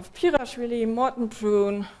calculations of Pirashvili,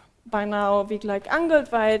 Mortenbrunn, by now Wiglak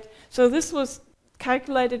Angeldweit. So this was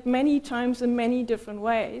calculated many times in many different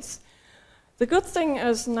ways. The good thing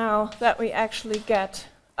is now that we actually get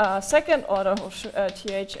second order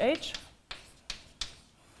THH,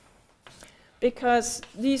 because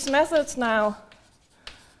these methods now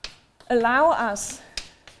allow us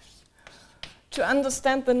to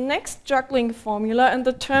understand the next juggling formula and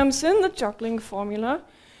the terms in the juggling formula,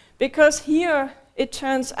 because here it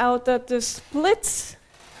turns out that this splits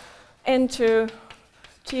into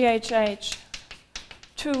THH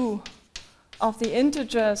 2 of the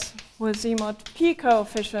integers with Z mod P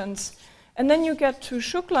coefficients, and then you get two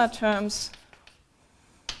Shukla terms.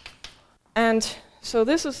 And so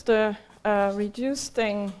this is the reduced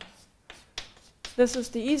thing. This is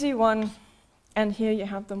the easy one, and here you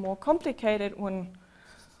have the more complicated one.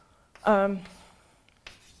 And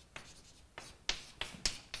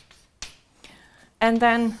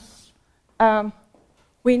then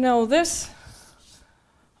we know this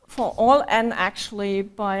for all n actually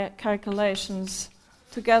by calculations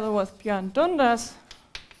together with Björn Dundas.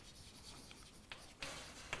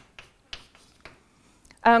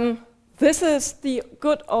 This is the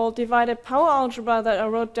good old divided power algebra that I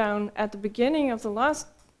wrote down at the beginning of the last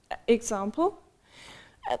example.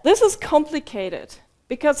 This is complicated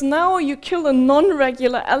because now you kill a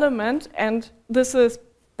non-regular element, and this is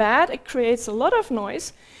bad. It creates a lot of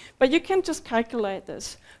noise, but you can just calculate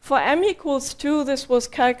this. For m equals 2, this was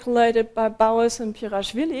calculated by Bowers and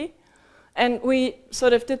Pirashvili, and we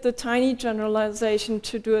sort of did the tiny generalization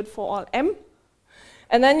to do it for all m.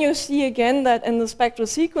 And then you see again that in the spectral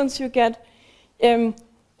sequence you get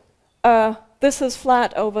this is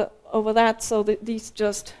flat over that, so these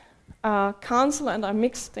just cancel, and I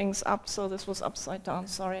mixed things up, so this was upside down,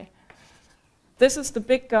 sorry. This is the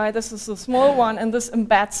big guy, this is the small one, and this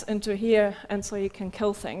embeds into here, and so you can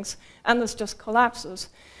kill things, and this just collapses.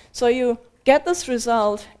 So you get this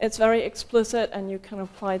result, it's very explicit, and you can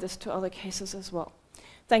apply this to other cases as well.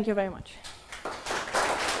 Thank you very much.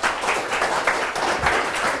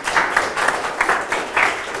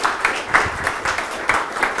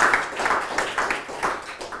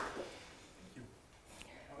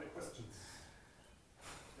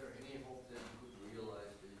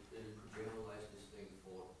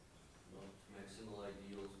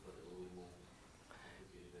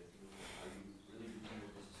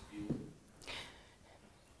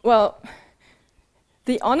 Well,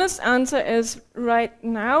 the honest answer is right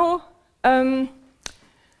now, well,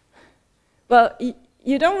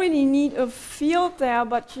 you don't really need a field there,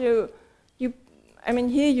 but I mean,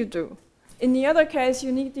 here you do. In the other case,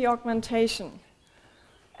 you need the augmentation.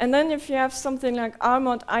 And then if you have something like R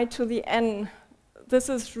mod I to the n, this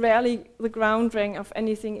is rarely the ground ring of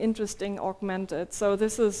anything interesting augmented. So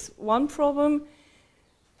this is one problem.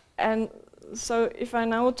 And so if I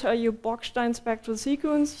now tell you Bockstein spectral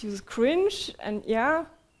sequence, you cringe, and yeah.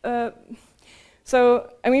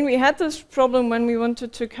 So, I mean, we had this problem when we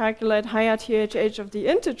wanted to calculate higher THH of the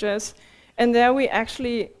integers, and there we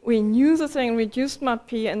knew the thing, reduced mod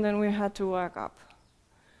P, and then we had to work up.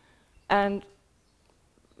 And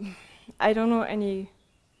I don't know any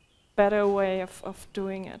better way of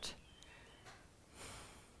doing it.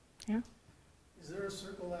 Yeah? Is there a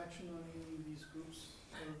circle action on any of these groups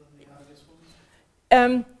other than the obvious ones?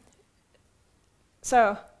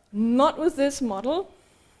 So, not with this model.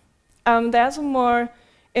 There's a more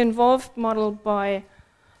involved model by,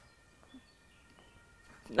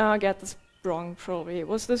 now I get this wrong probably.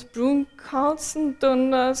 Was this Brun, Carlson,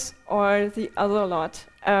 Dundas, or the other lot?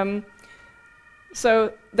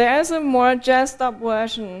 So there's a more jazzed up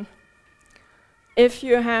version. If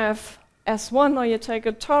you have S1 or you take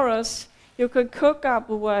a torus, you could cook up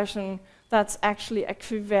a version that's actually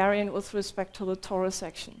equivariant with respect to the torus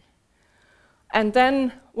section. And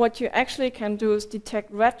then what you actually can do is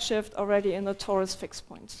detect redshift already in the torus fixed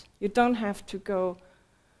points. You don't have to go,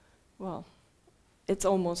 well, it's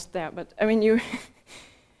almost there, but I mean, you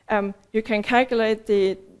can calculate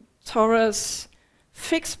the torus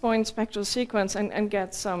fixed point spectral sequence and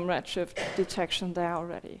get some redshift detection there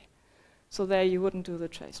already. So there you wouldn't do the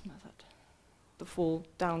trace method, the full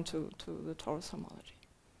down to the torus homology.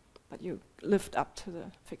 But you lift up to the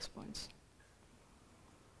fixed points.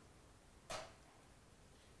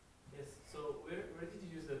 Yes, so where did you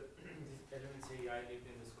use this element say I lived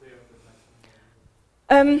in the square of the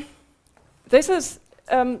maximum? This is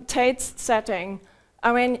Tate's setting.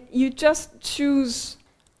 I mean, you just choose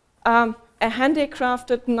a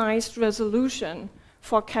handicrafted, nice resolution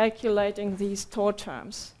for calculating these Tor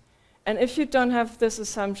terms. And if you don't have this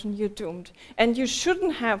assumption, you're doomed. And you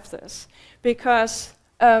shouldn't have this, because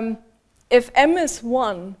if m is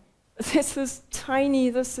 1, this is tiny,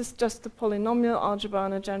 this is just a polynomial algebra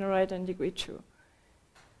on a generator in degree 2.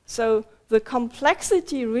 So the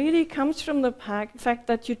complexity really comes from the fact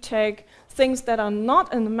that you take things that are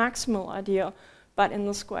not in the maximal ideal, but in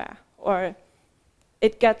the square. Or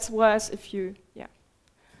it gets worse if you, yeah.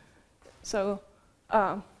 So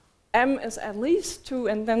M is at least 2,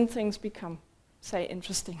 and then things become, say,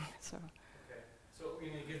 interesting. So. Okay. So in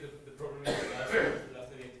any case, the problem is the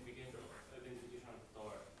last identification of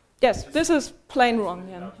torus. Yes, this is plain wrong.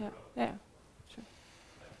 Yeah. Sure.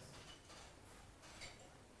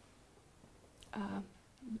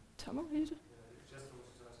 Topology? Just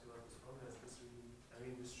wanted to ask you about this formula. Is this really, I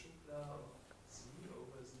mean, this Shukla of Z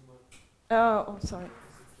over Z mod? Oh, sorry. Is it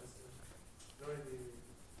just a already,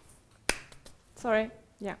 Sorry,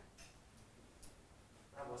 yeah.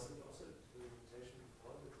 was it also the notation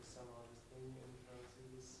before that somehow this thing in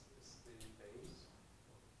parentheses is the base?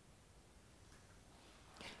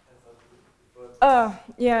 I thought before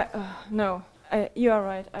Yeah, no, you are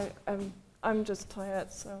right. I'm just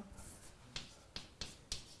tired, so.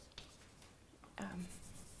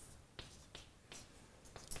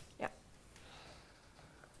 Yeah.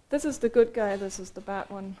 This is the good guy, this is the bad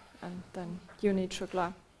one, and then you need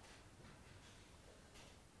Shukla.